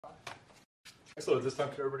So at this time,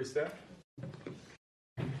 can everybody stand?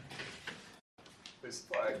 Face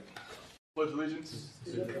the flag. Pledge allegiance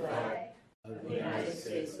to the flag of the United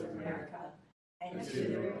States of America and to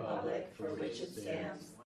the republic for which it stands,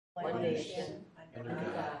 one nation, under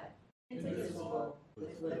God, indivisible,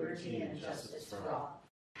 with liberty and justice for all.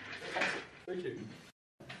 Thank you.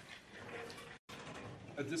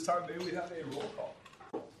 At this time, may we have a roll call?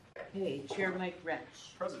 Okay, Chair Mike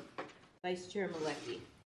Wrench. Present. Vice Chair Malecki.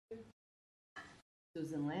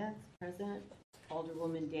 Susan Lance, present.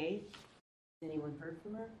 Alderwoman Day. Anyone heard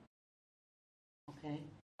from her? Okay.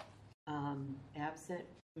 Absent.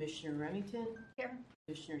 Commissioner Remington. Here.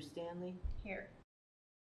 Commissioner Stanley. Here.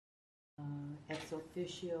 Ex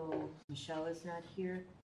officio Michelle is not here.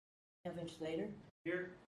 Kevin Schlater.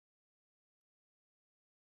 Here.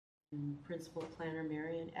 And Principal Planner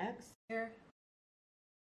Marion X. Here.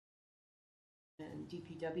 And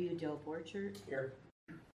DPW Del Borchert. Here.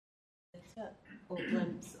 That's it. Oh,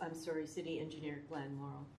 Glenn, I'm sorry, City Engineer Glenn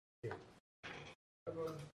Morrow. Here.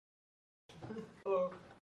 Everyone. Hello.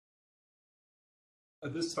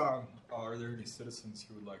 At this time, are there any citizens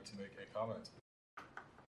who would like to make a comment?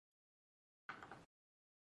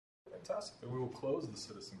 Fantastic. Then we will close the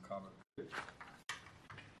citizen comment.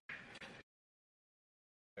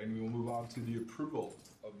 And we will move on to the approval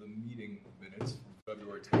of the meeting minutes from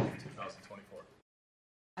February 12th, 2024.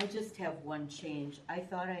 I just have one change. I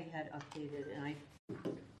thought I had updated, and I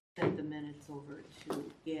sent the minutes over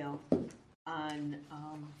to Gail on,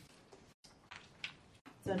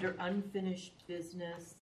 it's under unfinished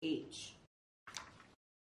business H.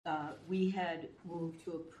 We had moved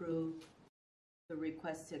to approve the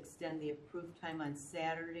request to extend the approved time on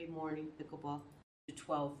Saturday morning pickleball to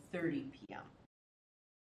 12:30 p.m.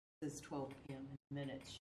 It says 12 p.m. in the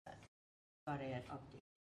minutes. I thought I had updated.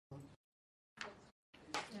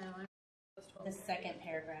 The second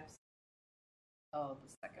paragraph. Oh,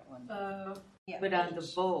 the second one. Yeah. But on the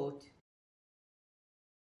vote,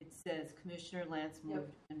 it says Commissioner Lance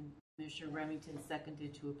moved and Commissioner Remington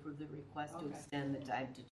seconded to approve the request to extend the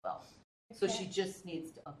time to 12. So she just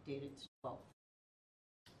needs to update it to 12.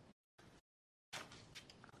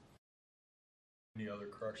 Any other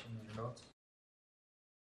corrections or notes?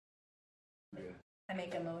 I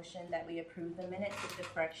make a motion that we approve the minutes with the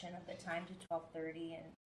correction of the time to 12:30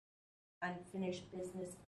 and unfinished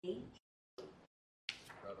business H. Do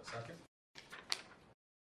I have a second?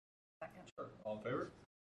 Second. Sure. All in favor?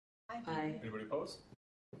 Aye. Anybody opposed?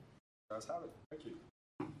 Guys have it. Thank you.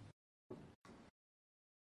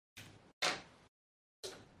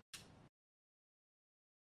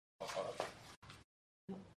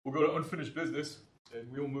 We'll go to unfinished business,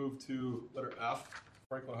 and we'll move to letter F,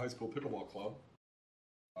 Franklin High School Pickleball Club.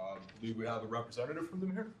 Do we have a representative from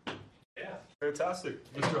them here? Yeah. Fantastic.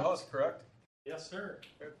 Mr. Huss, correct? Yes, sir.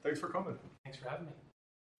 Okay, thanks for coming. Thanks for having me.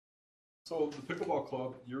 So the Pickleball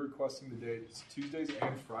Club, you're requesting the dates Tuesdays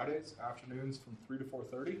and Fridays, afternoons from 3 to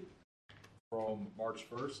 4:30, from March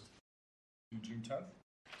 1st to June 10th.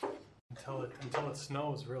 Until it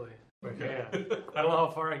snows, really. Okay. Yeah. I don't know how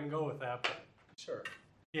far I can go with that, but Sure.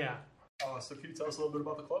 yeah. So can you tell us a little bit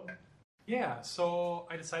about the club? Yeah, so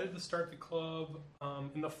I decided to start the club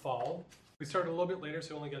in the fall. We started a little bit later,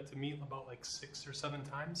 so we only got to meet about like 6 or 7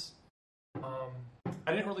 times.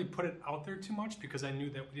 I didn't really put it out there too much because I knew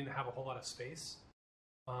that we didn't have a whole lot of space.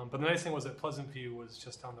 But the nice thing was that Pleasant View was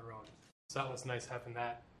just down the road. So that was nice having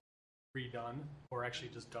that redone, or actually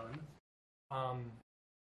just done.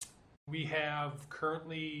 We have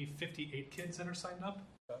currently 58 kids that are signed up.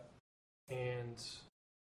 And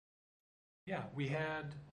yeah, we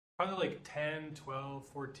had probably like 10, 12,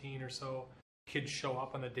 14 or so kids show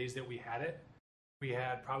up on the days that we had it. We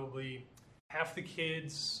had probably half the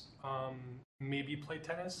kids maybe play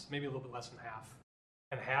tennis, maybe a little bit less than half.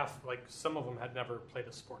 And half, like some of them had never played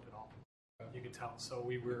a sport at all. You could tell. So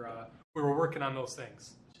we were working on those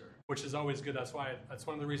things, Sure. which is always good. That's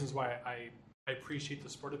one of the reasons why I appreciate the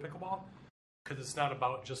sport of pickleball, because it's not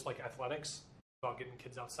about just like athletics. It's about getting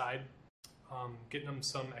kids outside, getting them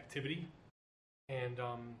some activity. And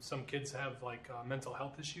some kids have like mental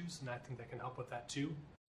health issues, and I think that can help with that too.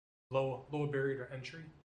 Low barrier to entry,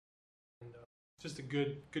 and just a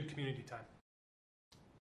good community time.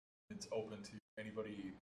 It's open to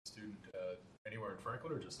anybody, student, anywhere in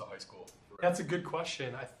Franklin, or just the high school? That's a good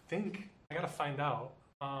question. I think I gotta find out.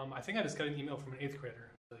 I think I just got an email from an 8th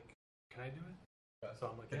grader. Like, can I do it? Yeah. So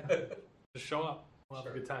I'm like, yeah, just show up. We'll have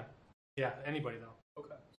a good time. Yeah, anybody though.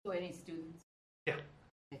 Okay. So any students? Yeah.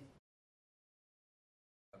 Any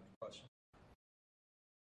question?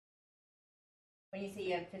 When you say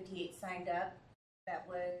you had 58 signed up, that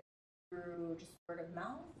was through just word of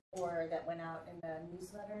mouth, or that went out in the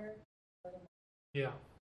newsletter? Yeah.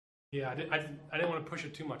 I didn't want to push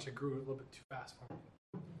it too much. It grew a little bit too fast for me.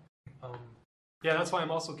 Yeah, that's why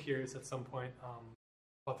I'm also curious at some point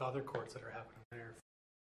about the other courts that are happening there.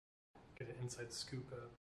 Get an inside scoop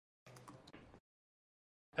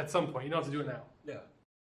at some point. You don't have to do it now. Yeah.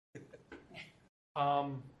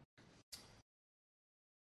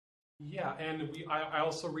 Yeah, and I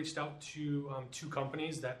also reached out to 2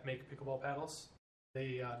 companies that make pickleball paddles.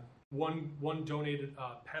 They one donated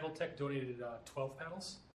Paddle Tech donated 12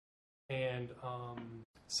 paddles, and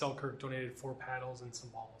Selkirk donated 4 paddles and some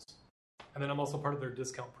balls. And then I'm also part of their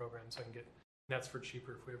discount program, so I can get nets for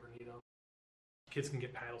cheaper if we ever need them. Kids can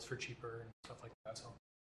get paddles for cheaper and stuff like that. So,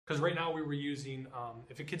 because right now we were using,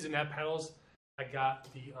 if a kid didn't have paddles, I got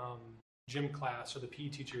the gym class or the PE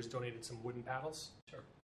teachers donated some wooden paddles. Sure.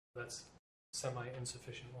 That's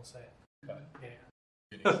semi-insufficient, we'll say. Okay.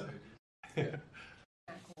 Yeah.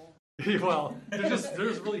 Well, they're just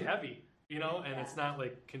really heavy, and it's not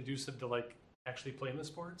like conducive to like actually playing the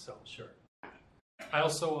sport. So Sure. I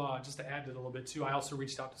also just to add to it a little bit too, I also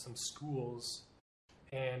reached out to some schools,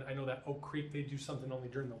 and I know that Oak Creek they do something only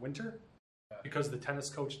during the winter because the tennis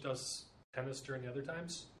coach does tennis during the other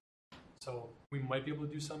times. So we might be able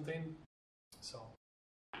to do something. So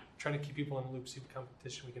trying to keep people in the loop, see what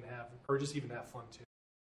competition we can have, or just even have fun too.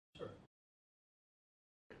 Sure.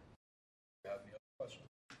 You have any other questions?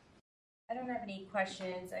 I don't have any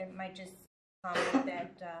questions. I might just comment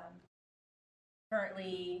that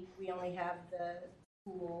currently we only have the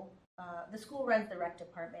school. The school runs the rec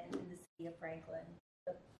department in the city of Franklin.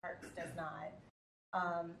 The parks does not.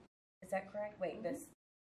 Is that correct? Wait,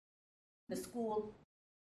 the school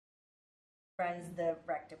runs the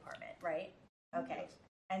rec department, right? Okay.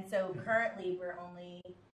 And so currently we're only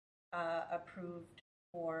approved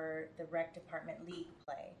for the rec department league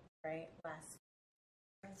play, right?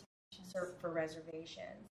 For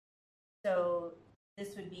reservations. So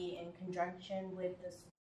this would be in conjunction with the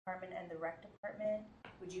school department and the rec department.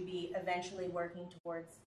 Would you be eventually working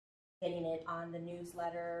towards getting it on the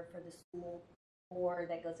newsletter for the school board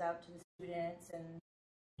that goes out to the students? And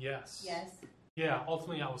Yes. yes. Yeah,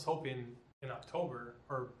 ultimately I was hoping in October,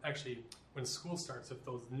 or actually when school starts, if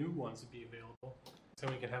those new ones would be available, so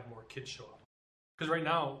we can have more kids show up. Because right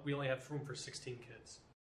now we only have room for 16 kids.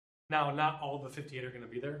 Now, not all the 58 are going to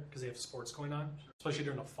be there because they have sports going on, especially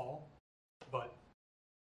during the fall. But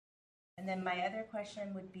And then my other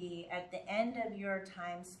question would be, at the end of your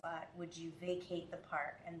time slot, would you vacate the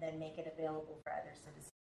park and then make it available for other citizens?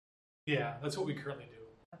 yeah, that's what we currently do.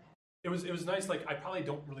 Okay. It was nice. Like I probably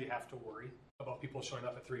don't really have to worry about people showing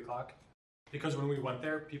up at 3:00 because when we went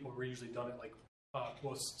there, people were usually done at like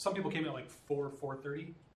some people came at like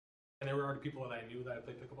 4:30, and there were already people that I knew that I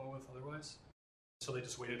played pickleball with otherwise. So they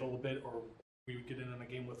just waited a little bit, or we would get in on a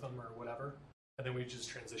game with them or whatever, and then we just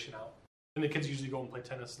transition out. And the kids usually go and play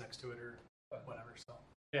tennis next to it or whatever. So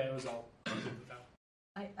yeah, it was all good with that.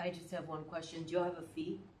 I just have one question. Do you have a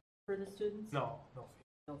fee for the students? No fee.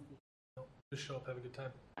 No fee. No, just show up, have a good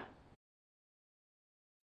time.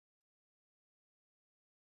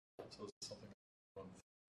 So is this something from the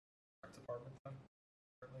rec department then?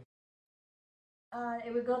 Currently?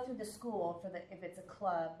 It would go through the school if it's a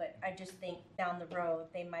club, but I just think down the road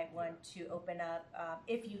they might want to open up.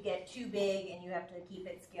 If you get too big and you have to keep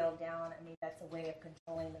it scaled down, I mean, that's a way of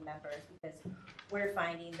controlling the members because we're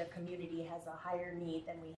finding the community has a higher need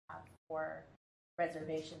than we have for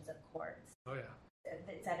reservations of courts. Oh yeah.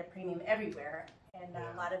 It's at a premium everywhere, and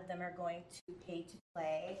Yeah. a lot of them are going to pay to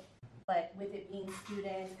play. But with it being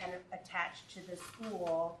students and attached to the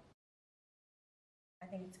school, I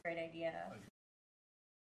think it's a great idea.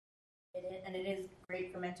 It is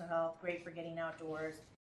great for mental health, great for getting outdoors,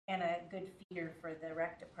 and a good feeder for the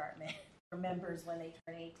rec department for members when they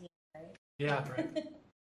turn 18, right? Yeah, right.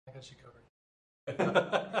 I got you covered.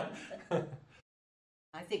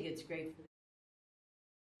 I think it's great for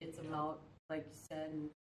it's about, like you said,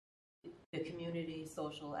 the community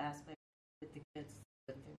social aspect with the kids.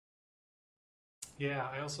 Yeah,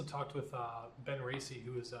 I also talked with Ben Racy,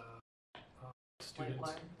 who is a student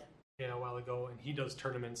a while ago, and he does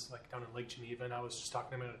tournaments like down in Lake Geneva, and I was just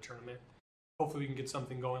talking to him at a tournament. Hopefully we can get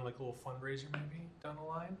something going, like a little fundraiser maybe down the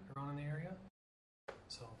line around in the area.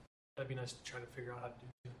 So that'd be nice to try to figure out how to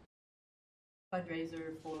do.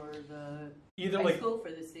 Fundraiser for the Either high like school,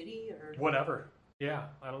 for the city, or whatever. Yeah,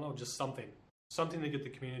 I don't know, just something to get the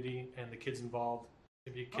community and the kids involved.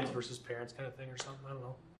 Maybe a kids versus parents kind of thing or something. I don't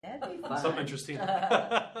know. that'd be fun. Something interesting.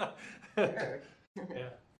 Sure. Yeah.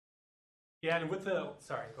 Yeah, and with the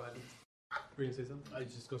sorry, go ahead. Were you gonna say something? I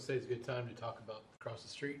was just gonna say it's a good time to talk about across the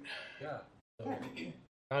street. Yeah. So,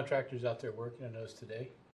 contractors out there working on those today,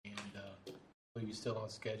 and I believe he's still on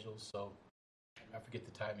schedule. So I forget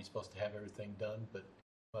the time he's supposed to have everything done, but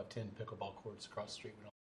we'll have 10 pickleball courts across the street.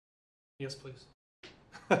 Yes, please.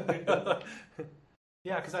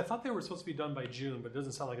 Yeah, because I thought they were supposed to be done by June, but it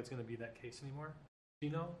doesn't sound like it's going to be that case anymore. Do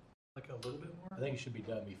you know? Like a little bit more? I think it should be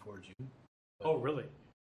done before June. Oh, really?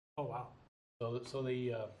 Oh, wow. So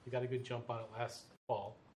they got a good jump on it last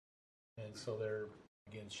fall, and so they're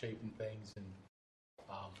again shaping things and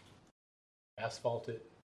asphalt it,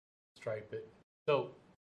 stripe it. So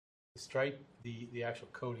the stripe, the actual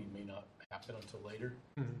coating may not happen until later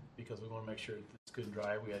because we want to make sure it's good and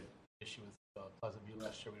dry. We had an issue with Pleasant View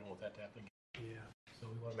last year. We don't want that to happen again. Yeah. So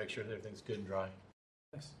we want to make sure that everything's good and dry.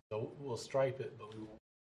 Nice. So we'll stripe it, but we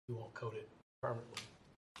won't coat it permanently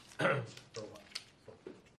for a while.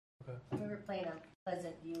 We were playing on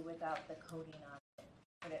Pleasant View without the coating on it,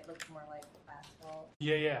 but it looked more like asphalt.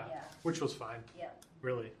 Yeah. Yeah. Which was fine. Yeah.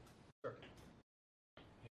 Really. Sure.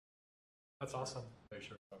 That's awesome. Make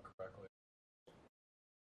sure it's done correctly.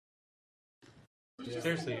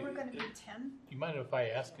 Seriously, We're going to be 10? you mind if I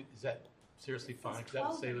ask, is that seriously fine? Because that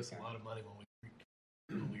would 12 save us here. a lot of money when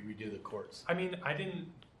we redo the courts. I mean, I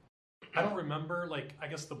don't remember, like, I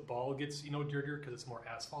guess the ball gets, dirtier because it's more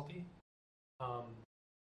asphalty. I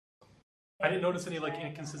didn't notice any, like,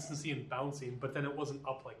 inconsistency in bouncing, but then it wasn't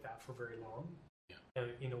up like that for very long. Yeah.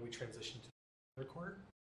 And, we transitioned to the court.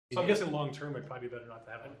 So I'm guessing long term, it'd probably be better not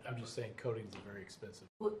to have it like that. I'm just saying coatings are very expensive.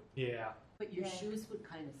 Yeah. But your Yeah. shoes would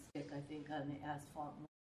kind of stick, I think, on the asphalt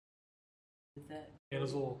with it. It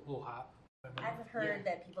was a little hot. I've heard Yeah.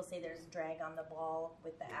 that people say there's drag on the ball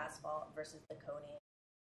with the asphalt versus the coating.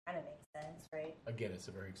 Kind of makes sense, right? Again, it's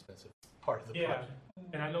a very expensive part of the Yeah. project.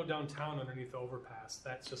 And I know downtown underneath the overpass,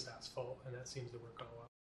 that's just asphalt, and that seems to work out well.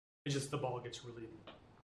 It's just the ball gets really,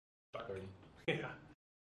 Dirty. yeah.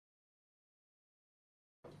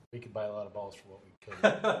 We could buy a lot of balls for what we could.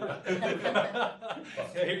 Yeah,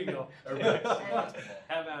 here you go.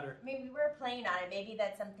 Have at her. I mean, we were playing on it. Maybe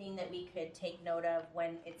that's something that we could take note of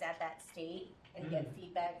when it's at that state and get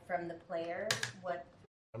feedback from the player. What?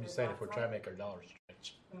 I'm just saying, if we're trying to make our dollars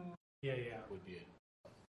stretch, Yeah. that would be it.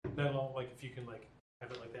 Then, like, if you can, like,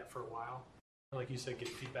 have it like that for a while, and like you said, get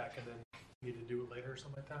feedback, and then need to do it later or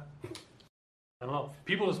something like that. I don't know.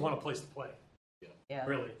 People just want a place to play. Yeah.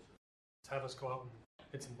 Really. Just have us go out and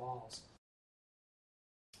hit some balls.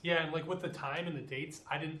 Yeah, and like with the time and the dates,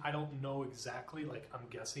 I don't know exactly. Like, I'm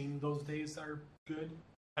guessing those days are good.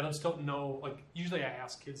 I just don't know. Like, usually I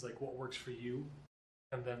ask kids like what works for you,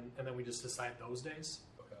 and then we just decide those days.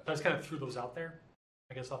 Okay. So I just kind of threw those out there.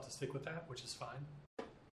 I guess I'll have to stick with that, which is fine.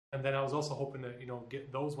 And then I was also hoping to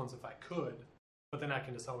get those ones if I could, but then I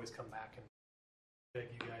can just always come back and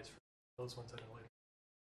beg you guys for those ones at a later.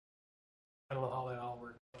 I don't know how that all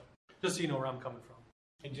works, but just so you know where I'm coming from.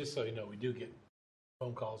 And just so you know, we do get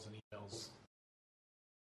phone calls and emails.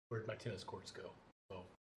 Where'd my tennis courts go? So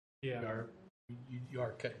Yeah. you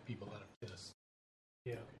are cutting people out of tennis.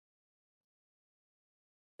 Yeah.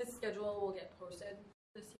 This schedule will get posted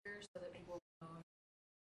this year so that people know.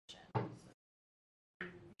 So you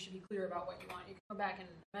should be clear about what you want. You can go back and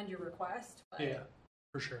amend your request, but Yeah,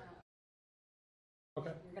 for sure.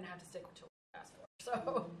 Okay. you're going to have to stick to what you asked for.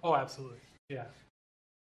 So Oh, absolutely. Yeah.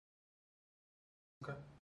 Okay.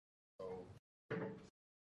 So,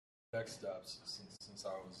 next steps, since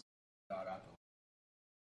I was not at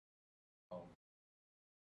the,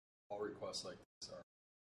 all requests like this are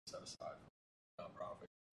set aside for nonprofit,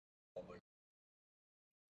 public,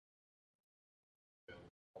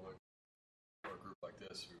 or a group like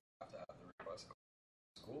this who have to have the request go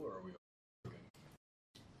to school, or are we?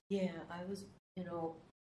 Yeah, I was,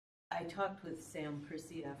 I talked with Sam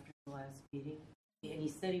Prissy after the last meeting, and he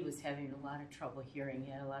said he was having a lot of trouble hearing.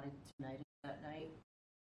 He had a lot of tinnitus that night.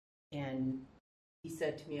 And he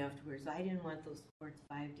said to me afterwards, I didn't want those sports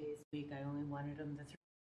 5 days a week. I only wanted them the 3.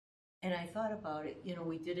 And I thought about it.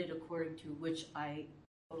 We did it according to which I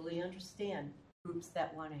totally understand. Groups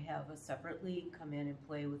that want to have a separate league come in and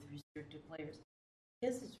play with restricted players.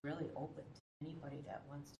 This is really open to anybody that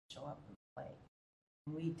wants to show up and play.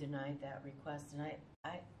 We denied that request, and I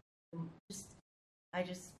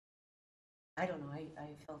don't know,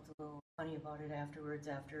 I felt a little funny about it afterwards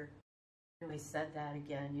after he said that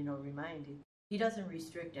again, reminded. He doesn't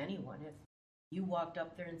restrict anyone. If you walked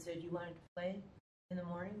up there and said you wanted to play in the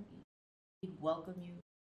morning, he'd welcome you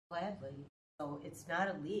gladly. So it's not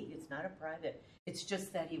a league, it's not a private. It's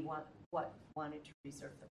just that he wanted to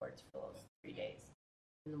reserve the courts for those 3 days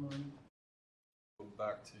in the morning.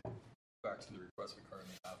 Back to the request we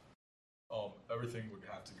currently have. Everything would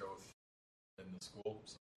have to go in the school.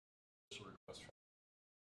 So official request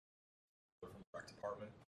from the rec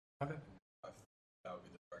department. Okay. That would be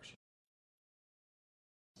the direction.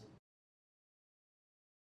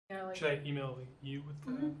 Yeah, like, Should I email you with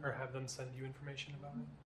the, Mhm. or have them send you information about it?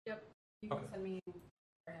 you can okay. send me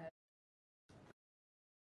ahead.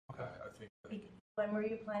 Okay. I think When were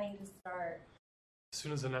you planning to start? As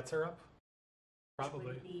soon as the nets are up? Which Probably.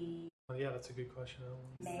 would be Well, yeah, that's a good question.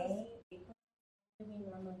 May, April? Do we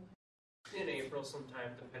normally? In April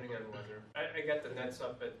sometime, depending on weather. I got the nets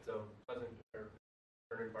up at Pleasant or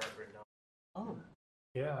Vernon Park right now. Oh,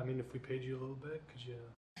 Yeah, I mean, if we paid you a little bit, could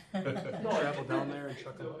you No, travel down there and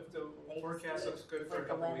chuck them up? If the forecast looks good for a With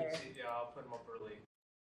the couple weather. weeks, yeah, I'll put them up early.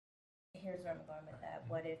 Here's where I'm going with that.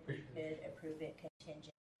 What if we could approve it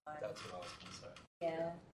contingent on, that's what I was going to say.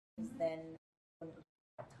 yeah, 'cause then when we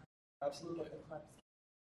Absolutely. get the clubs.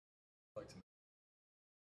 I'd like to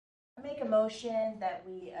I make a motion that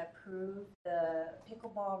we approve the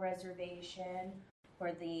pickleball reservation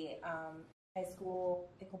for the high school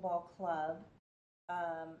pickleball club,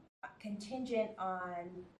 contingent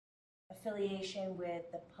on affiliation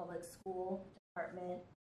with the public school department,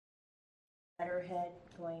 letterhead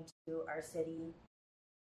going to our city,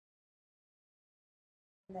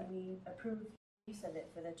 and that we approve use of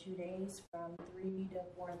it for the 2 days from 3 to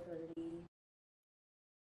 4:30.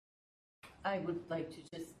 I would like to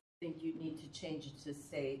just think you need to change it to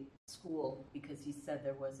say school, because he said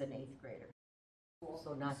there was an 8th grader.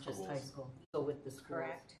 So not just high school, so with the schools.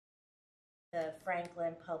 Correct. The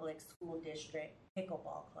Franklin Public School District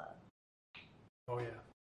Pickleball Club. Oh, yeah.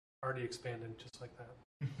 Already expanded just like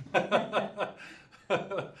that.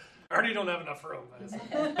 Already don't have enough room. Do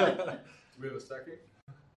we have a second?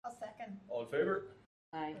 I'll second. All in favor?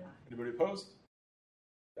 Aye. Anybody opposed?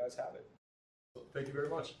 You guys have it. So, thank you very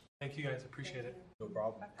much. Thank you guys. Appreciate it. No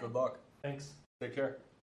problem. Good luck. Thanks. Take care.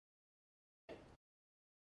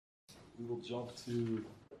 We will jump to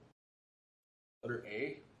letter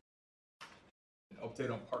A, an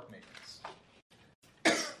update on park maintenance.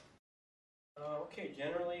 Okay,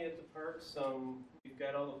 generally at the parks, we've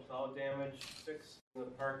got all the plow damage fixed in the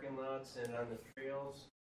parking lots and on the trails.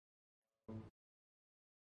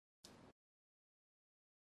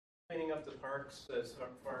 Cleaning up the parks as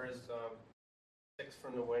far as sticks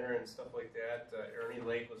from the winter and stuff like that. Ernie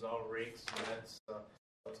Lake was all rakes, and that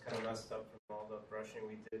was kind of messed up from all the brushing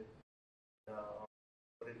we did.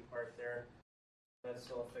 Wooded part there.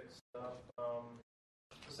 That's all fixed up.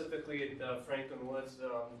 Specifically at Franklin Woods,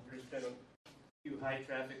 there's been a few high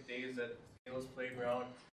traffic days at Hills Playground.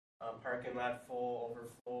 Parking lot full, over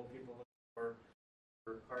full. People looking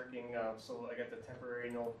for parking. So I got the temporary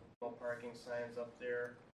no parking signs up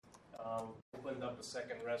there. Opened up a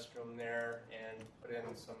second restroom there and put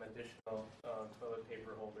in some additional toilet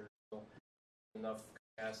paper holders. So enough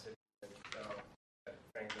capacity at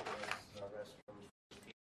Franklin Woods restrooms.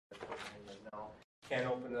 Now can't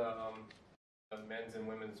open the men's and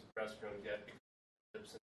women's restrooms yet because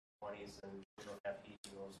it's in the 20s and we don't have heat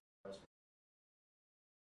in those restrooms.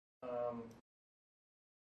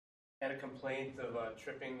 Had a complaint of a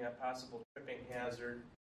possible tripping hazard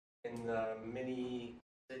in the mini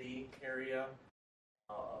city area.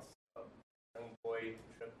 A young boy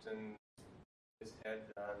tripped and his head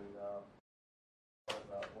on one of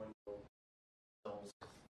the window sills.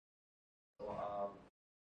 So,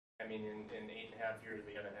 I mean, in 8.5 years,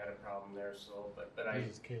 we haven't had a problem there. So, but I,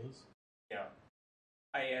 This is Kayla's. yeah,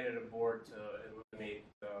 I added a board to eliminate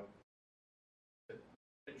to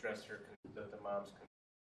address the mom's concern.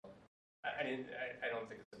 I don't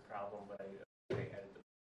think it's a problem, but I added the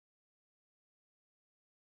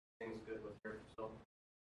things good with her. So,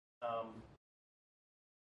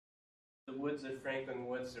 the woods at Franklin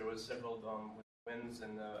Woods, there was several with winds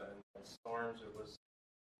and storms. There was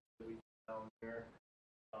down there.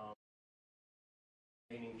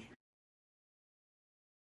 Painting trees.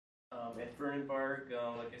 At Vernonburg,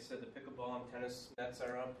 like I said, the pickleball and tennis nets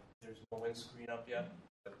are up. There's no windscreen up yet,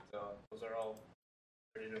 but those are all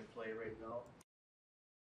ready to play right now.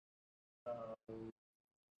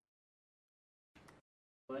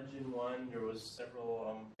 Legend 1, there was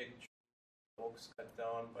several big oaks cut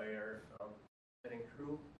down by our cutting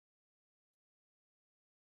crew.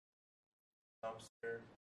 Stumps there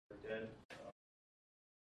are dead.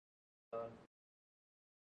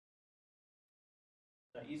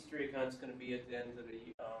 Easter egg hunt's going to be at the end of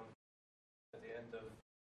the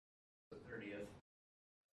 30th.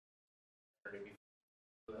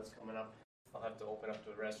 So that's coming up. I'll have to open up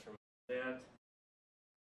the restroom for that.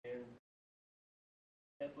 And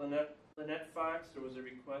at Lynette Fox, there was a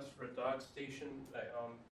request for a dog station that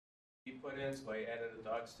he put in, so I added a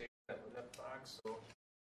dog station at Lynette Fox. So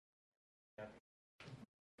yeah.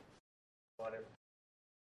 Whatever.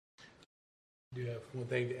 Do you have one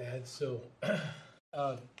thing to add? So,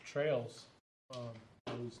 trails, I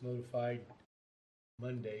was notified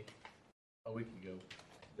Monday, a week ago,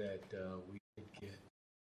 that we did get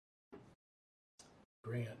a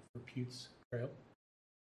grant for Putes Trail.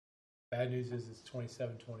 Bad news is it's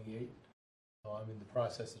 27-28. So I'm in the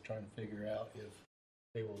process of trying to figure out if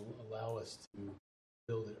they will allow us to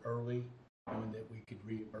build it early, knowing that we could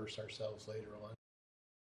reimburse ourselves later on.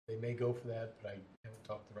 They may go for that, but I haven't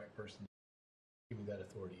talked to the right person to give me that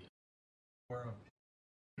authority yet. Where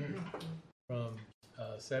From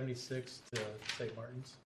 76 to St.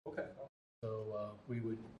 Martin's. Okay. So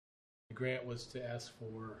the grant was to ask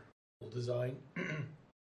for full design.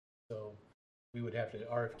 So we would have to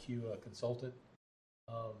RFQ a consultant,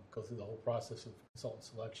 go through the whole process of consultant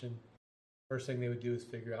selection. First thing they would do is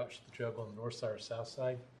figure out should the trail go on the north side or south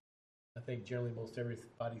side. I think generally most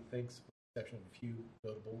everybody thinks, with the exception of a few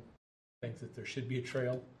notable, thinks that there should be a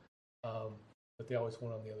trail, but they always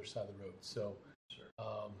want on the other side of the road. So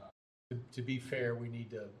to be fair, we need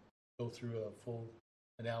to go through a full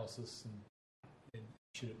analysis and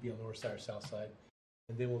should it be on the north side or south side,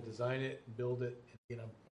 and then we'll design it and build it. And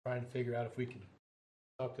I'm trying to figure out if we can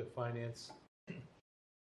talk to finance.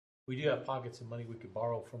 We do have pockets of money we could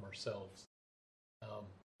borrow from ourselves,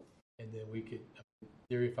 and then we could, in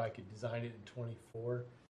theory, if I could design it in 24,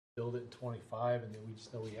 build it in 25, and then we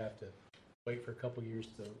just know we have to wait for a couple years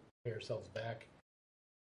to pay ourselves back.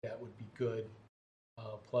 That would be good.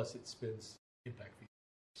 Plus, it spends impact fees.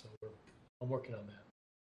 So I'm working on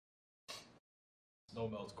that. Snow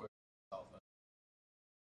melts quick south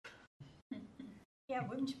end. Yeah,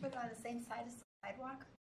 wouldn't you put it on the same side as the sidewalk?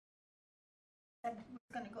 Said it was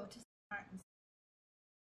going to go to St. Martin's.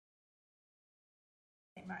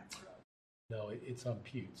 St. Martin's Road. No, it's on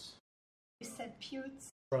Putes. You said Putes?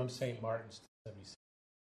 From St. Martin's to 76.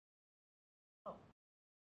 Oh.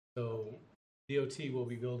 So DOT will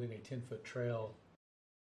be building a 10-foot trail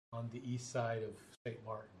on the east side of St.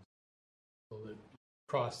 Martin's. So that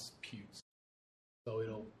cross Putes. So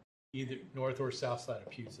it'll either north or south side of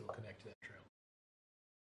Putes, it'll connect to that trail.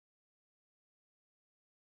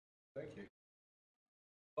 Thank you.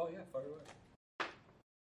 Oh yeah, fire away.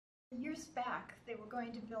 Years back, they were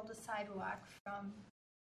going to build a sidewalk from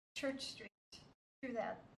Church Street through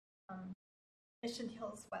that Mission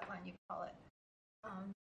Hills wetland, you call it.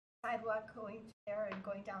 Sidewalk going there and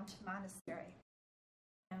going down to Monastery.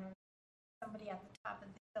 And somebody at the top of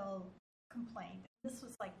the hill complained. This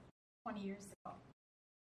was like 20 years ago.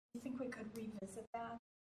 Do you think we could revisit that?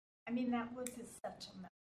 I mean, that was such a mess.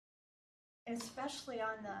 Especially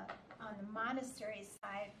on the monastery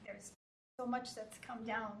side, there's so much that's come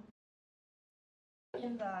down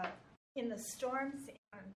in the storms,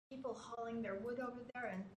 and people hauling their wood over there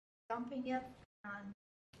and dumping it. And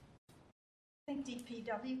I think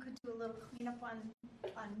DPW could do a little cleanup on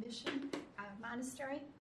Mission Monastery.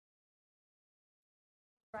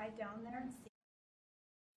 Ride down there and see.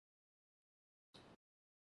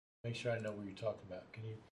 Make sure I know what you're talking about. Can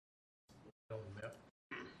you tell the map?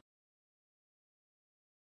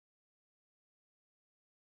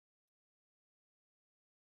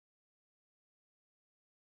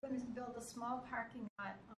 Going to build a small parking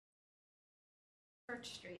lot on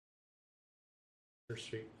Church Street. Church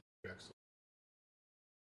Street, Drexel.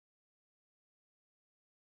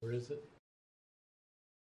 Where is it?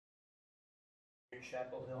 Near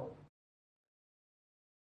Chapel Hill.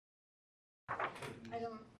 I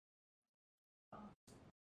don't.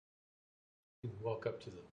 You can walk up to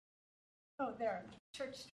the. Oh, there,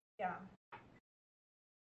 Church Street. Yeah.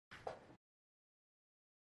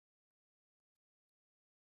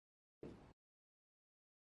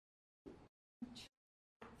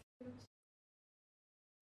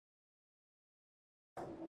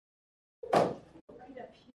 Right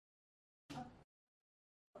up here.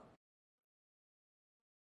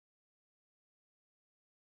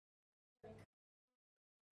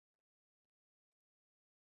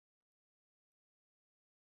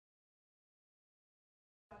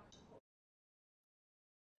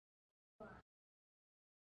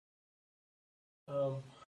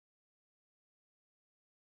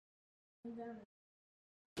 And then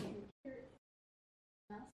here,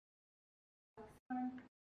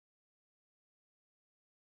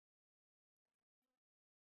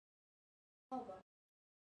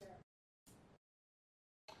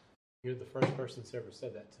 You're the first person that's ever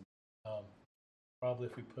said that to me. Probably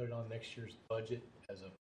if we put it on next year's budget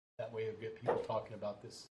that way it'll get people talking about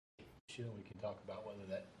this issue, and we can talk about whether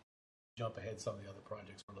that jump ahead some of the other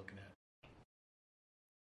projects we're looking at.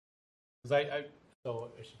 Because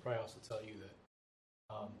so I should probably also tell you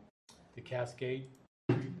that the Cascade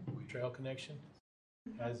Trail connection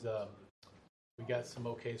has we got some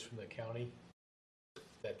okays from the county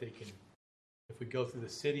that they can, if we go through the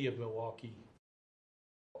city of Milwaukee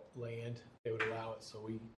land, they would allow it. So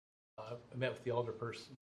we met with the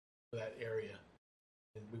alderperson for that area,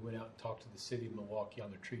 and we went out and talked to the city of Milwaukee on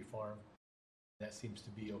their tree farm. That seems to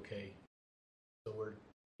be okay. So we're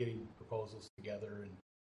getting proposals together, and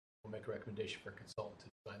we'll make a recommendation for a consultant to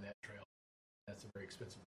design that trail. That's a very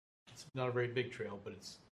expensive. It's not a very big trail, but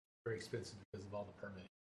it's very expensive because of all the permitting.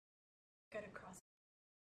 Get across.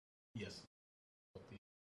 Yes. The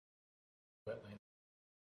wetland.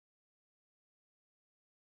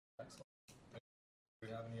 Excellent. Do we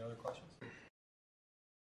have any other questions?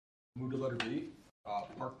 Move to letter B,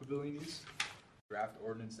 park pavilion use. Draft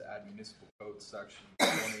ordinance to add municipal code section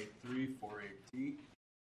 18348T.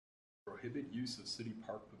 Prohibit use of city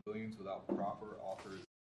park pavilions without proper authorization.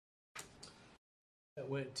 That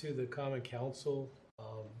went to the Common Council,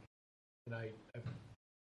 and I've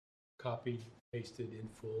copied, pasted in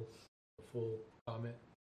full, the full comment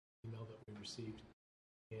email that we received.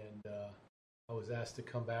 And I was asked to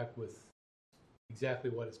come back with exactly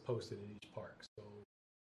what is posted in each park. So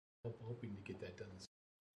hoping to get that done.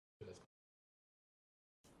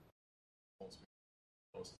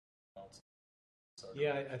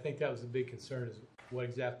 Yeah, I think that was the big concern is what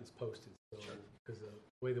exactly is posted. So, because the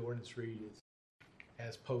way the ordinance reads is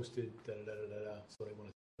as posted, so they want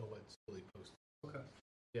to know what's really posted. Okay.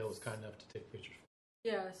 Dale was kind enough to take pictures.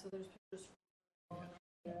 Yeah, so there's pictures. I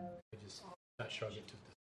just not sure I'll get to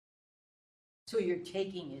this. So you're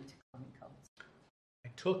taking it to Common Council? I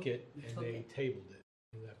took it You and took they it. tabled it,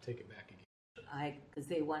 and I've taken it back again. Because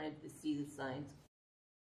they wanted to see the signs.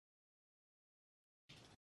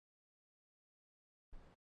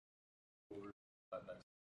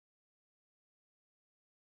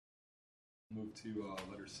 Move to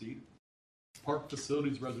letter C. Park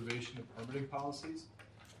facilities reservation and permitting policies.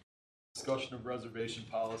 Discussion of reservation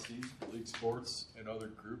policies for league sports and other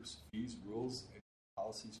groups, fees, rules, and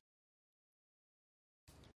policies.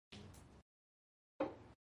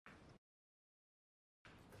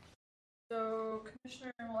 So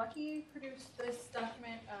Commissioner Malecki produced this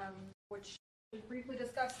document, which we briefly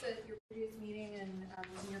discussed at your previous meeting and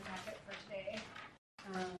was in your packet for today.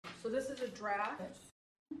 So this is a draft.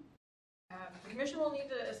 The commission will need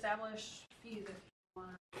to establish fees if you want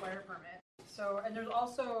to require a permit. So, and there's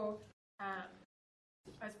also,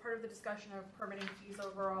 as part of the discussion of permitting fees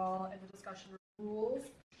overall and the discussion of rules,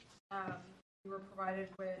 we were provided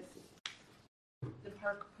with the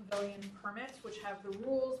park pavilion permits, which have the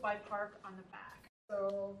rules by park on the back.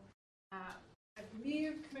 So I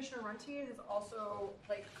believe Commissioner Runty has also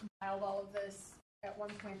compiled all of this. At one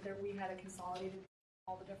point there we had a consolidated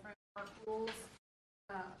all the different park rules.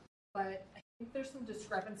 But I think there's some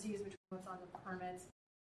discrepancies between what's on the permits.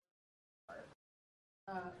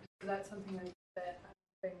 So that's something that I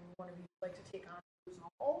think one of you would like to take on to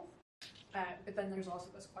resolve. But then there's also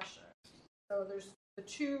this question. So there's the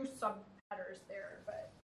two sub-headers there,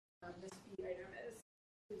 but this fee item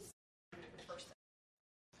is the first thing.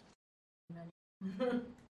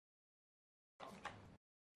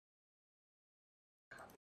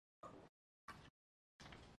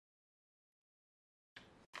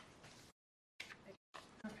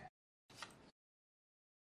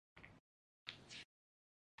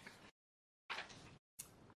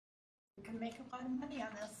 We can make a lot of money on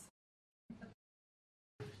this.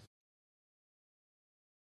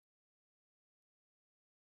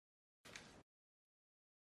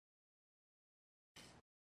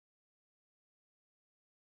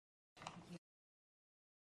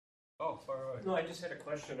 Oh, far away. No, I just had a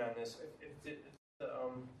question on this. If the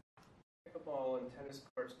pickleball and tennis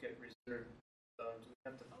courts get reserved, do we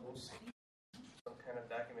have to post some kind of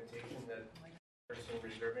documentation that the person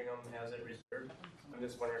reserving them has it reserved? I'm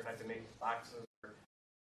just wondering if I have to make boxes or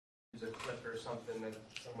use a clip or something that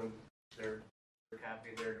someone, their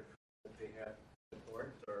copy there that they have support,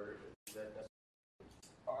 or is that necessary?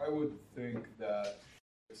 I would think that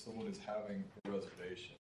if someone is having a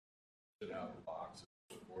reservation, they should have a box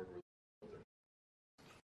or a board where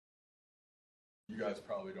you guys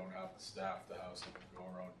probably don't have the staff to have someone go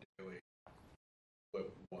around daily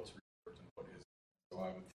with what's reserved and what isn't. So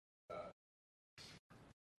I would think that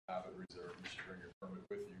have it reserved. You should bring your permit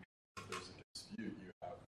with you. If there's a dispute, you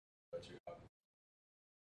have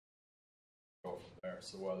go from there.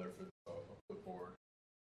 So whether if it's a clipboard,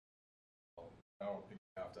 I don't think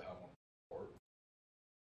you have to have one for it.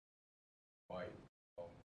 Might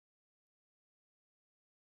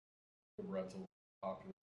the rental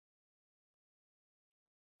popular.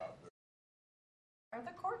 Are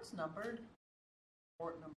the courts numbered?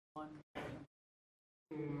 Court number 1.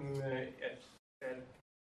 At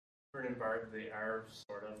Vernon Bar, they are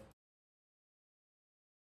sort of.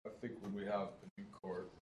 I think when we have the new court,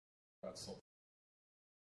 that's something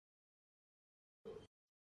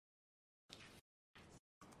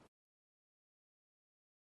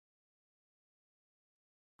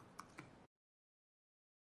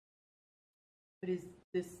But is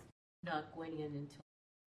this not going in until,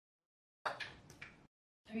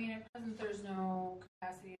 I mean, at present, there's no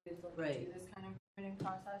capacity to do Right. this kind of permitting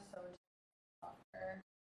process, so it's software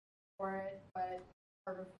for it, but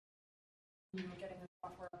part of, getting the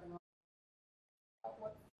software up and running,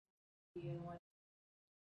 what and what.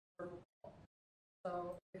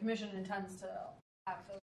 So the commission intends to have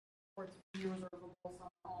those reports be reservables on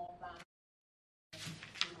all of them.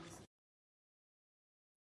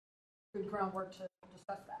 Good groundwork to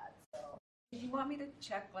discuss that, so. Did you want me to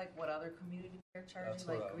check like what other communities are charging, That's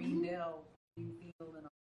what like I- Greendale, Greenfield, and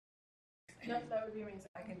all? Yep, that would be amazing.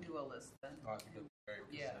 I can do a list then. I think that's very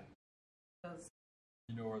Yeah. percent. Because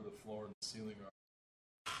You know where the floor and the ceiling are.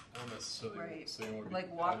 Not necessarily Right. saying what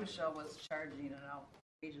like Waukesha was charging an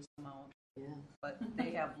outrageous amount, yeah. but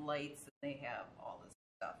they have lights and they have all this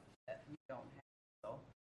stuff that we don't have, so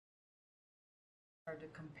hard to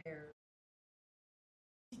compare.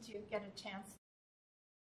 Did you get a chance?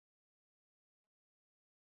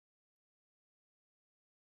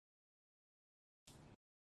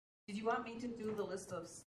 Did you want me to do the list of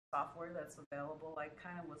software that's available? I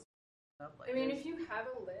kind of was up like I mean, there's- if you have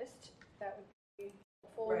a list, that would be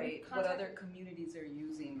helpful. right, what Contact- other communities are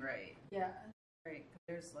using, right? Yeah. Right, 'cause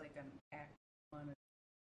there's like an act one.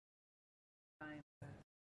 Time.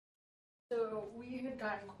 So we had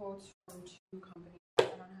gotten quotes from 2 companies. I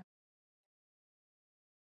don't have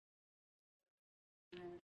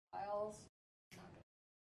files.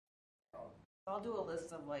 I'll do a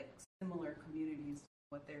list of like similar communities,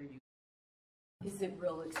 what they're using. Is it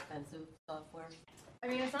real expensive software? I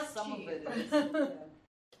mean, it's not Some cheap. of it is. Yeah.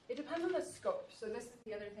 It depends on the scope. So this is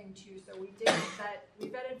the other thing too. So we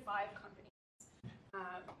vetted 5 companies,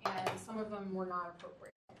 and some of them were not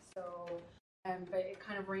appropriate. So, but it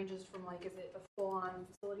kind of ranges from like, is it a full-on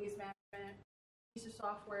facilities management piece of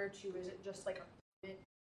software to is it just like a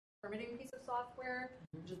permitting piece of software,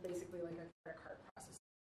 which is basically like a credit card processing.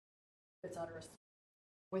 It's under a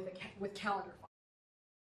with calendar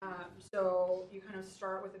file. So you kind of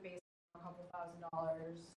start with a basic of a couple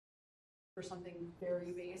 $1,000s for something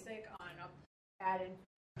very basic on up add-in.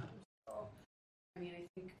 So, I mean, I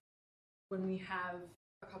think when we have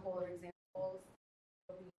a couple of examples,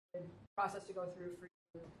 it'll be a good process to go through for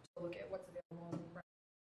you to look at what's available.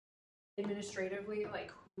 Administratively,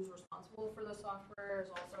 like who's responsible for the software is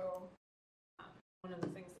also one of the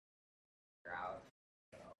things to figure out.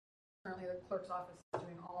 So, currently, the clerk's office is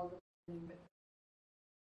doing all of the planning, but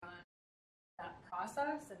that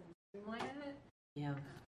process and streamline it. Yeah.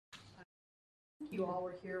 You all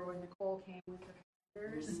were here when Nicole came with the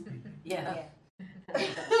calendars. Yeah.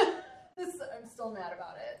 I'm still mad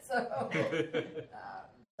about it. So,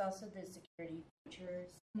 It's also the security features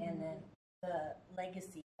and then the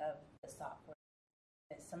legacy of the software.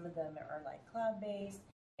 That some of them are like cloud-based,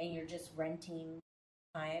 and you're just renting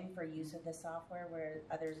time for use of the software, where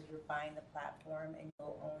others you're buying the platform and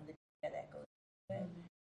you'll own the data that goes with it.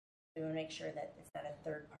 We want to make sure that it's not a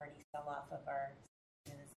third-party sell-off of our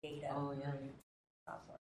data. Oh, yeah.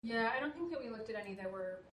 Software. yeah, I don't think that we looked at any that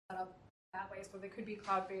were set up that way. So they could be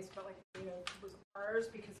cloud-based, but like the data was ours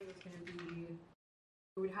because it was going to be,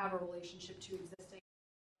 we would have a relationship to existing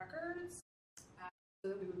records, so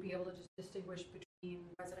that we would be able to just distinguish between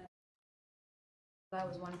residents. That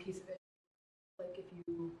was one piece of it. Like if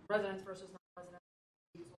you residents versus non-residents.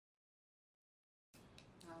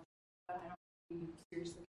 But I don't think we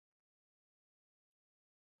seriously.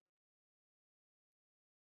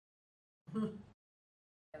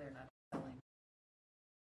 Yeah, they're not selling.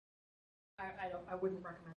 I wouldn't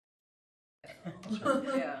recommend.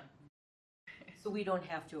 Yeah. So we don't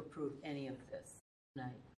have to approve any of this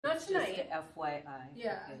tonight? Not It's tonight. Just a FYI?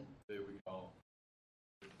 Yeah. Okay. Say we call,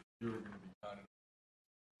 if you're going to be kind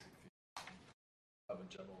of have a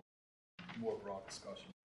general, more broad discussion.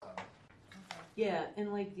 Yeah,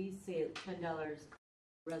 and like these say $10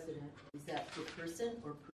 resident, is that per person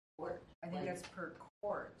or per court? I think that's per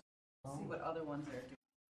court. Oh. See what other ones are doing.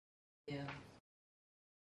 Yeah.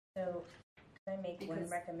 So, can I make one Because-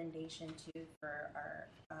 recommendation too for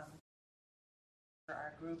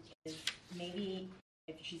our group? Is maybe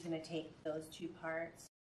if she's going to take those 2 parts,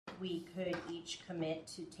 we could each commit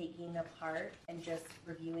to taking a part and just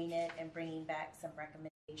reviewing it and bringing back some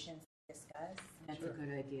recommendations to discuss. That's a good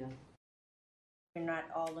idea. You're not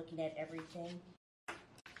all looking at everything.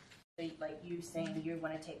 So, like you saying, you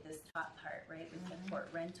want to take this top part, right, with the court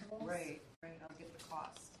rentals? Right, I'll get the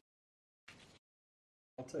cost.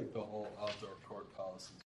 I'll take the whole outdoor court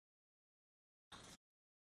policies.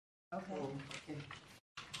 Okay. Okay.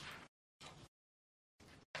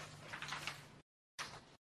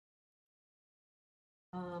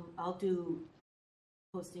 I'll do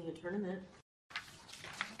hosting a tournament.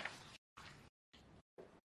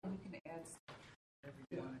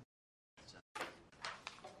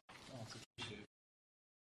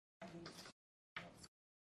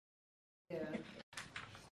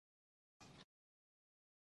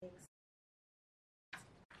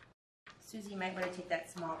 Susie, you might want to take that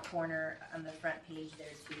small corner on the front page there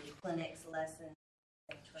to clinics, lessons,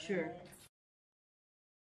 and Sure. tournaments.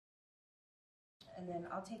 And then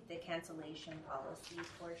I'll take the cancellation policy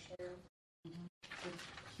portion.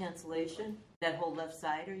 Cancellation, that whole left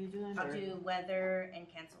side are you doing? I'll or- do weather and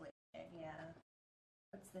cancellation, yeah.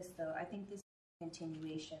 What's this though? I think this is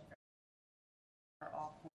continuation for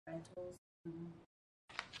all rentals.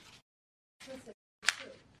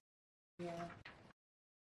 Yeah.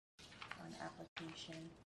 On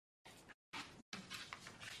application.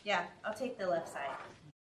 Yeah, I'll take the left side.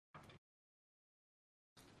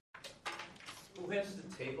 Who has the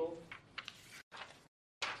table?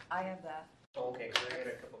 I have that. Oh, okay, 'cause I got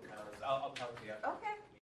a couple comments. I'll talk to you. Okay.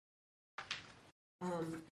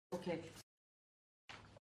 Okay.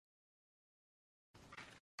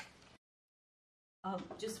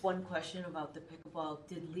 Just one question about the pickleball.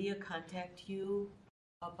 Did Leah contact you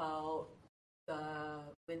about the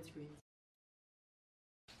windscreens?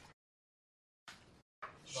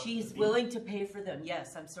 She's willing to pay for them,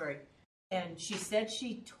 yes, I'm sorry. And she said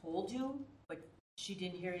she told you, but she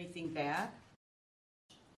didn't hear anything back?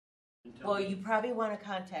 Well, you probably want to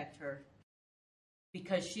contact her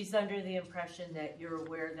because she's under the impression that you're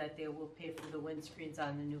aware that they will pay for the windscreens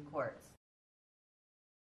on the new courts.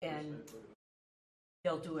 And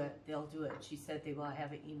they'll do it. She said they will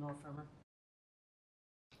have an email from her.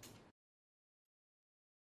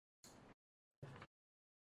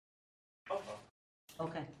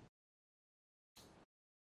 Okay.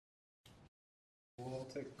 We'll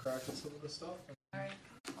take a crack at some of this stuff. All right.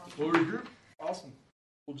 We'll regroup. Awesome.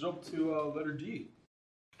 We'll jump to letter D.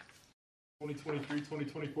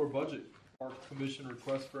 2023-2024 budget. Park Commission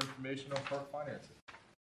request for information on park financing.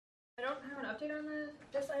 I don't have an update on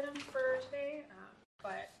this item for today,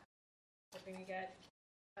 but hoping to get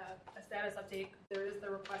a status update. There is the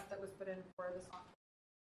request that was put in for the software.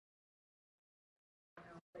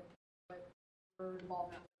 What your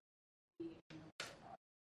involvement would be.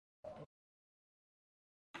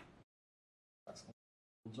 Excellent.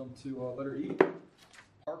 We'll jump to letter E.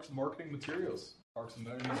 Parks marketing materials. Parks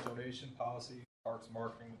amenities donation policy. Parks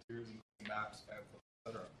marketing materials, including maps, pamphlets,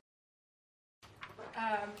 etc.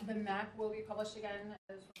 The map will be published again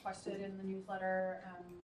as requested in the newsletter.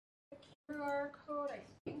 The QR code, I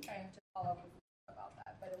think I have to follow up about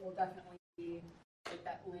that, but it will definitely be like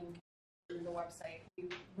that link to the website. We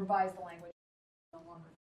revised the language no longer.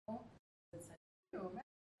 It's a new map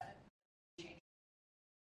that changed.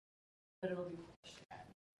 But it'll be published again.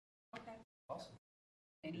 Okay. Awesome.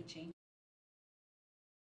 Any change?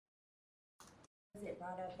 Was it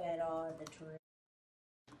brought up at all at the tour?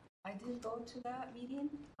 I did go to that meeting.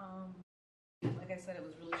 Like I said, it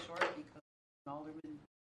was really short because an Alderman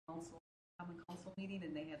common council meeting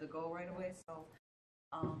and they had to go right away. So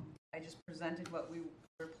I just presented what we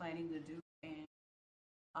were planning to do, and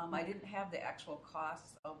I didn't have the actual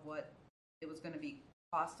costs of what it was going to be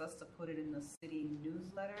cost us to put it in the city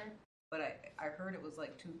newsletter. But I heard it was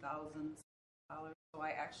like $2,000. So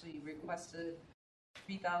I actually requested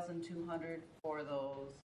 $3,200 for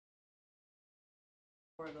those.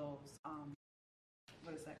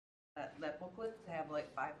 What is that booklet to have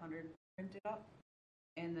like 500 printed up,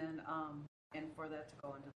 and then and for that to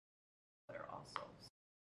go into the letter also.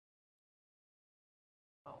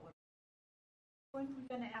 So, Weren't we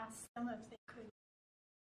going to ask them if they could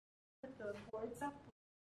put the boards up?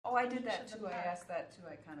 oh, I did that Each of too. the I parks. asked that too.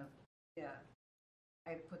 I kind of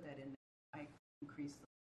I put that in. I increased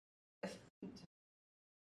To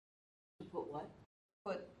put what?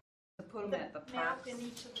 to put them at the map parks. in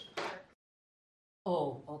each of the parks.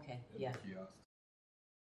 Oh, okay, yeah, Kiosk.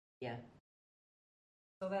 yeah.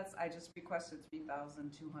 So I just requested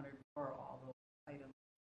 $3,200 for all those items.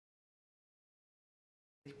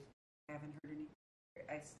 I haven't heard any.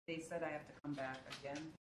 They said I have to come back again,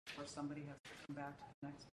 or somebody has to come back to the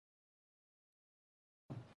next.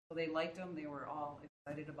 So they liked them. They were all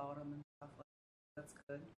excited about them and stuff like that. That's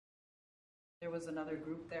good. There was another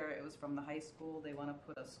group there. It was from the high school. They want to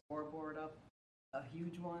put a scoreboard up, a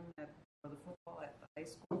huge one for the football at the high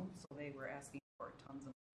school. So they were asking for tons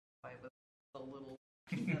of money with a little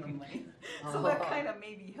bit of money. So that kind of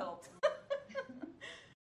maybe helped.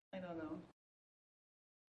 I don't know.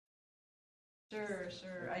 Sure.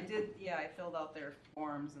 I did. Yeah, I filled out their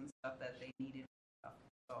forms and stuff that they needed.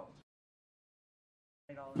 So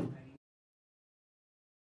it all in writing.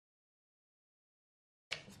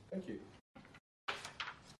 Thank you.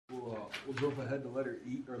 We'll jump ahead to letter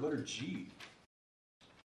G.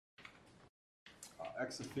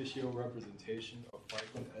 Ex officio representation of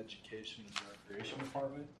Franklin Education and Recreation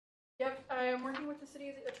Department. Yep, I'm working with the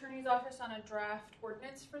city attorney's office on a draft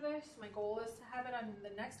ordinance for this. My goal is to have it on the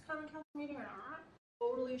next common council meeting. I'm not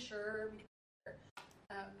totally sure.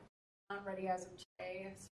 Not ready as of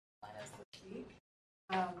today, so as this week.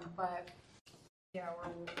 But yeah, we're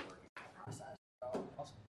working that process. So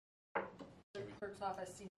Awesome. the clerk's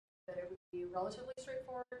office seems that it would be a relatively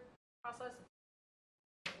straightforward process.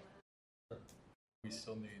 We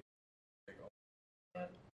still need to take all.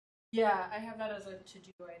 Yeah, I have that as a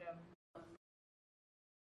to-do item.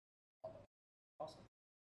 Awesome.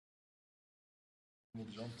 We'll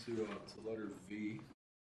jump to letter V,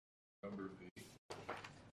 number V.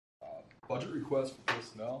 Budget request for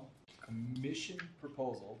personnel. Commission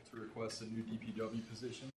proposal to request a new DPW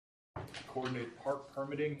position to coordinate park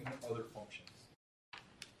permitting and other functions.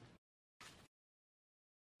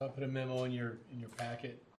 I'll put a memo in your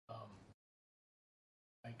packet.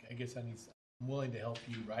 I guess I'm willing to help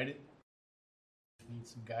you write it. I need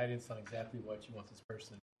some guidance on exactly what you want this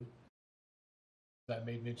person to do. As I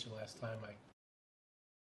made mention last time, I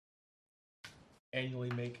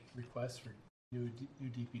annually make requests for new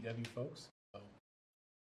DPW folks. So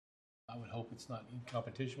I would hope it's not in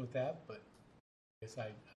competition with that, but I guess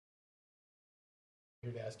I'm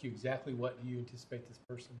here to ask you exactly what you anticipate this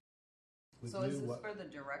person would So do. is this What for the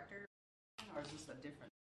director, or is this a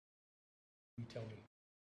different? you tell me.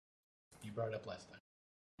 You brought it up last time.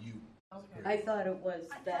 You. Okay. I thought it was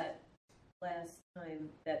that last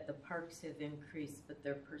time that the parks have increased, but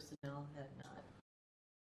their personnel had not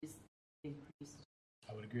increased.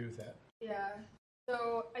 I would agree with that. Yeah.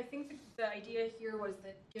 So I think the idea here was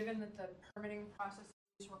that given that the permitting processes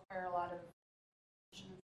require a lot of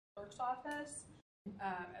attention from the clerk's office,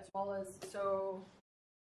 as well as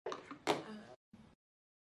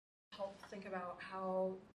help think about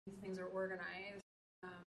how these things are organized.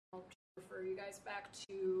 I'll refer you guys back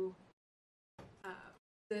to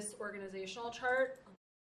this organizational chart.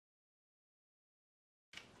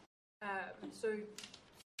 So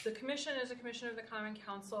the commission is a commission of the Common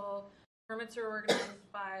Council. Permits are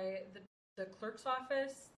organized by the clerk's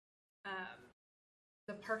office.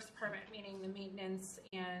 The Parks Department, meaning the maintenance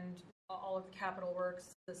and all of the capital works,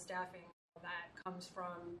 the staffing, all that comes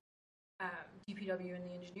from DPW and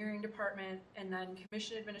the engineering department, and then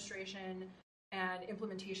commission administration and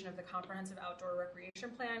implementation of the comprehensive outdoor recreation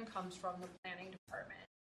plan comes from the planning department.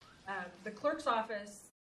 The clerk's office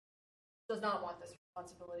does not want this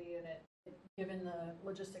responsibility, and given the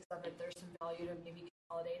logistics of it, there's some value to maybe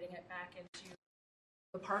consolidating it back into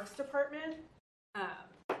the parks department.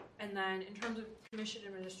 And then in terms of commission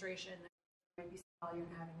administration, there might be some value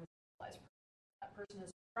in having this centralized person. That person is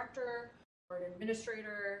a director or an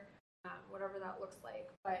administrator, whatever that looks like.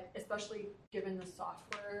 But especially given the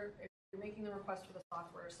software, if you're making the request for the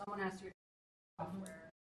software, someone has to the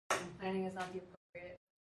software. And planning is not the appropriate.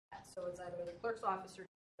 So it's either the clerk's office or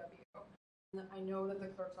DPW. And I know that the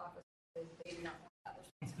clerk's office, they do not want that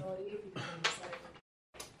responsibility because they decided.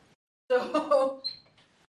 So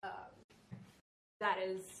that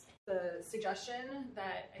is the suggestion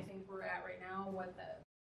that I think we're at right now, what that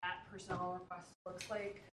personnel request looks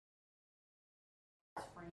like.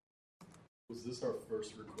 Was this our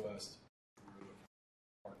first request for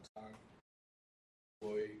a part-time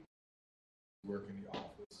employee to work in the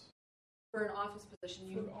office? For an office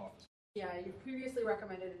position, For an office. Yeah, you previously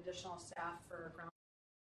recommended additional staff for ground.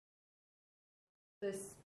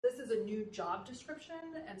 This is a new job description,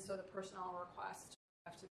 and so the personnel request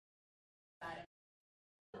have to be that.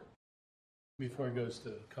 Before it goes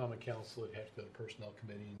to common council, it has to go to personnel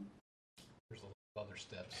committee. And there's a lot of other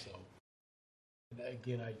steps. So, and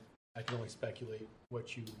again, I can only speculate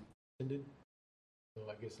what you intended. So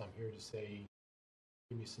I guess I'm here to say,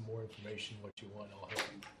 give me some more information, what you want. I'll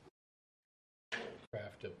help you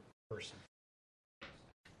craft a person.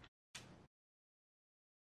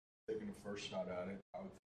 Taking a first shot at it, I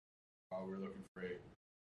would think we're looking for a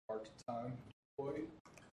part-time employee.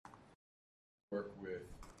 Work with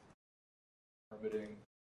permitting,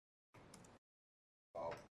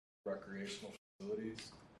 recreational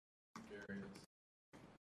facilities, areas,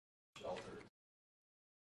 shelters,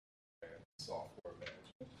 and software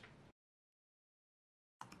management.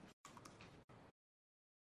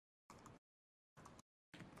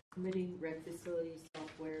 Permitting, rec facilities,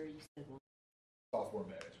 software, you said one. Software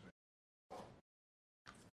management.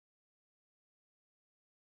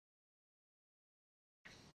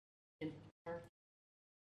 And park.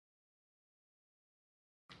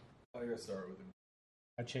 I gotta start with them.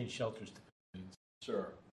 I changed shelters to pavilions.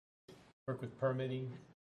 Sure. Work with permitting,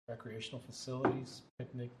 recreational facilities,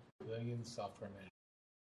 picnic, pavilions, software management.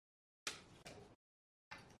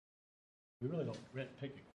 We really don't rent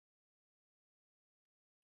picnic.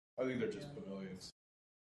 I think they're just pavilions.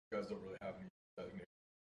 You guys don't really have any designated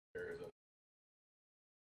areas.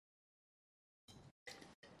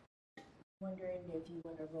 Wondering if you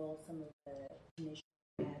want to roll some of the commission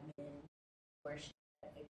admin portion,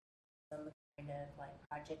 some kind of like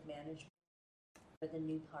project management for the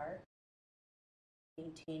new park,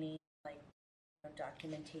 maintaining like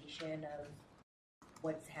documentation of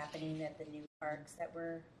what's happening at the new parks that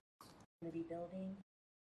we're going to be building.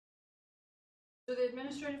 So the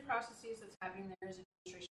administrative processes that's happening there is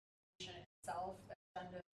administration itself, the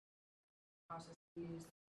agenda processes,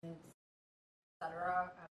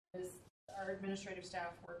 etc. Our administrative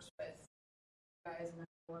staff works with you guys and then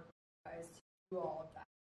work with you guys to do all of that.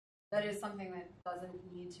 That is something that doesn't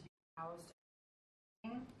need to be housed.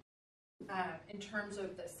 In terms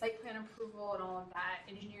of the site plan approval and all of that,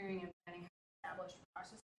 engineering and planning have established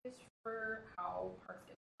processes for how parks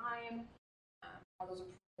get designed, how those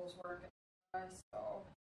approvals work, etc. So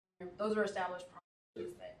those are established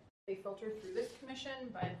processes that they filter through this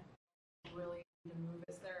commission, but really need to move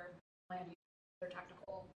as their land use, their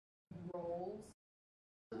technical roles.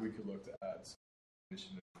 We could look to add some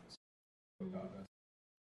commission without that.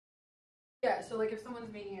 Yeah, so like if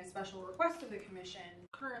someone's making a special request of the commission,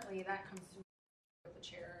 currently that comes to with the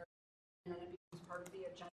chair and then it becomes part of the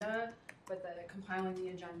agenda, but the compiling the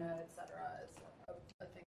agenda, etc. is a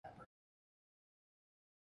thing that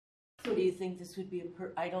So do you think this would be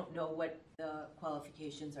I don't know what the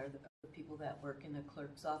qualifications are, the people that work in the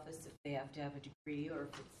clerk's office, if they have to have a degree or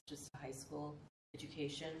if it's just a high school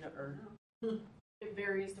education or... it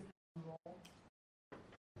varies depending on the role.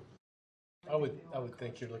 I would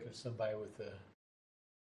think you're looking at somebody with a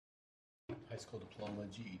high school diploma,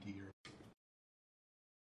 GED, or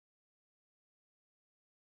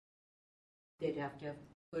They'd have to have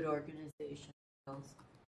good organization skills.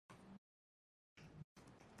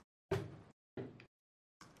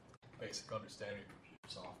 Basic understanding of computer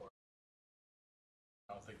software.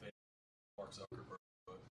 I don't think they Mark Zuckerberg,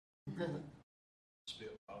 but just be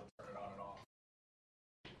able to turn it on and off.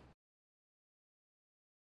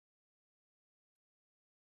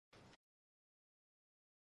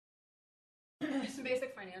 Some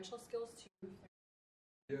basic financial skills too.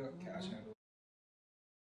 Yeah, cash handling.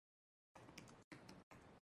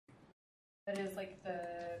 That is like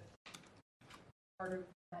the part of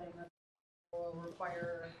setting up will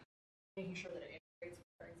require making sure that it integrates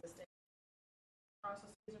with our existing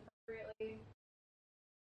processes appropriately.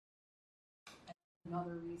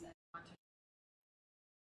 Another reason not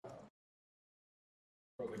to.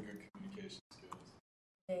 Probably good communication skills.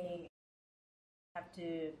 They have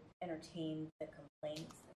to entertain the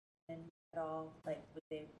complaints at all? Like,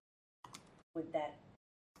 would that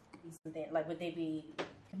be something, like, would they be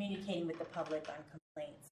communicating with the public on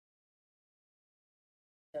complaints?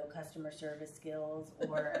 So customer service skills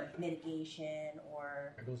or mitigation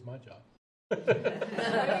or... there goes my job. Not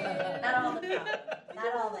all the problems.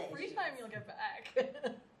 Not all the Free issues. time you'll get back.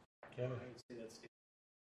 Kevin?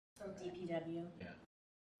 From DPW? Yeah.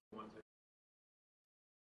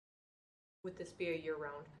 Would this be a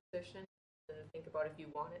year-round position? And think about if you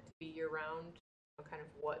want it to be year-round, kind of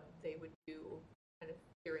what they would do kind of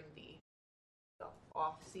during the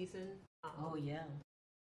off-season. Oh, yeah.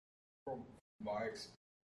 From my experience,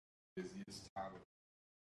 busiest time of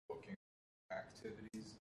booking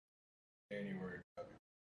activities, January, February.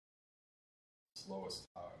 Slowest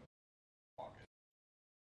time, August.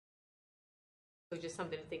 So just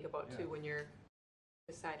something to think about too Yeah. when you're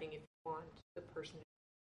deciding if you want the person.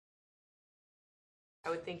 I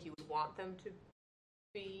would think you would want them to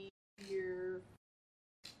be here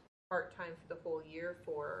part-time for the whole year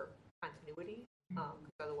for continuity, because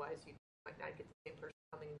otherwise you might not get the same person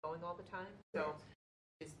coming and going all the time. So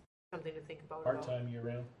just something to think about. Part-time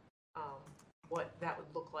year-round? What that would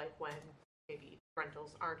look like when maybe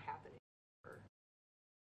rentals aren't happening. Or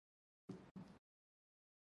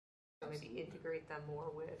so maybe integrate them more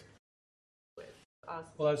with us.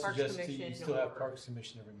 Well, I Parks suggest you Commission still have or- Parks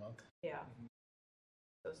Commission every month. Yeah.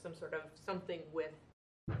 So some sort of something with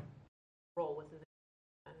role within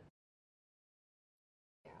the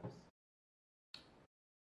tabs.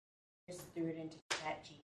 Just threw it into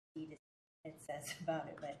ChatGPT. It says about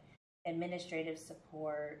it, but administrative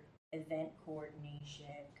support, event coordination,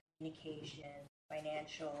 communication,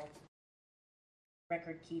 financial,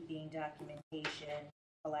 record keeping, documentation,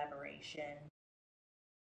 collaboration,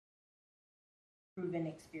 proven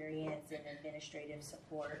experience in administrative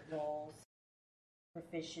support roles,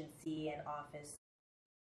 proficiency in office.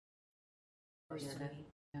 Oh, yeah, that- suite.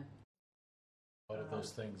 yeah. What are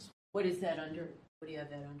those things? What is that under? What do you have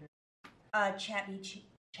that under?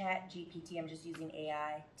 Chat GPT, I'm just using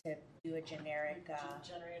AI to do a generic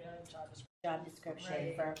Generate a job description. job description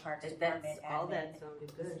Right. for a Parks That's Department all admin that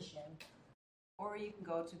sounded good. position. Or you can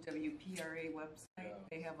go to WPRA website. Yeah.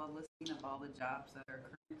 They have a listing of all the jobs that are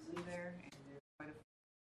currently there, and there's quite a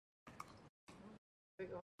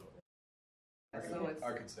I So can, it's-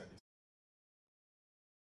 I can send you.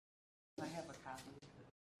 I have a copy.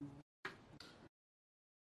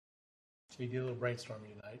 So we did a little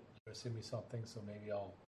brainstorming tonight. You're gonna send me something, so maybe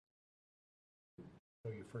I'll show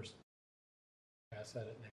you first pass at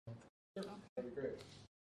it next month. That'd be great.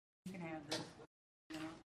 You can have this. You know.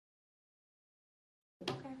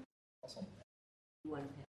 Okay. Awesome.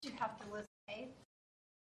 One You have to list A.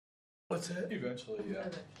 What's that? Eventually, yeah.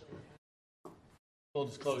 Full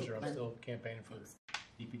disclosure, I'm still campaigning for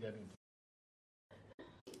DPW.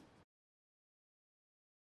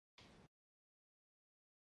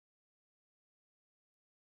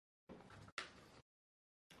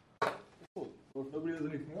 Cool. Well, if nobody has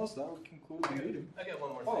anything else, that would conclude the meeting. I got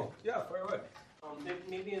one more thing. Oh, yeah, fire away.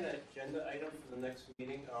 Maybe an agenda item for the next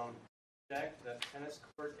meeting, Jack, the tennis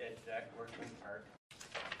court at Jack Workman Park.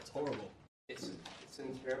 It's horrible. It's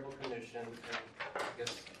in terrible condition, and I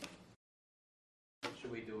guess, what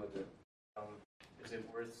should we do with it? Is it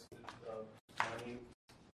worth, money, to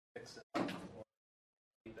fix it up, or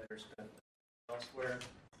we better spend it elsewhere?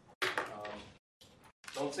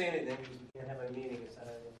 Don't say anything, because we can't have a meeting, it's not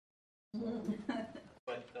a.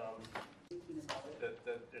 But,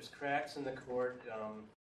 there's cracks in the court,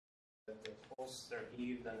 the posts are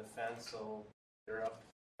heaved on the fence, so they're up,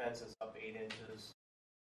 fence is up 8 inches.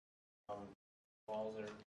 Walls are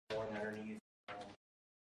worn underneath.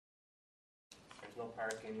 There's no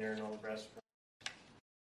parking there, no restroom.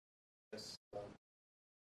 Just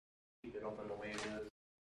keep it open the way it is.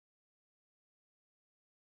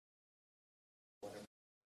 Whatever.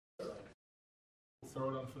 We'll throw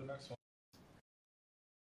it on for the next one.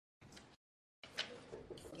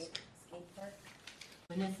 Skate park.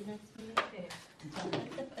 When is the next meeting?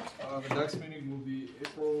 The next meeting will be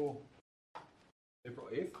April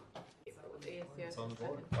 8th? April 8th, yeah. It's on the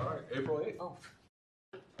board. All right, April 8th. Oh.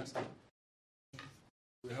 Excellent.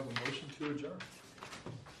 We have a motion to adjourn.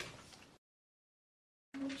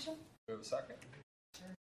 Motion. We have a second? Sure.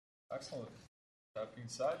 Excellent. That being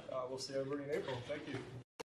said, we'll see everybody in April. Thank you.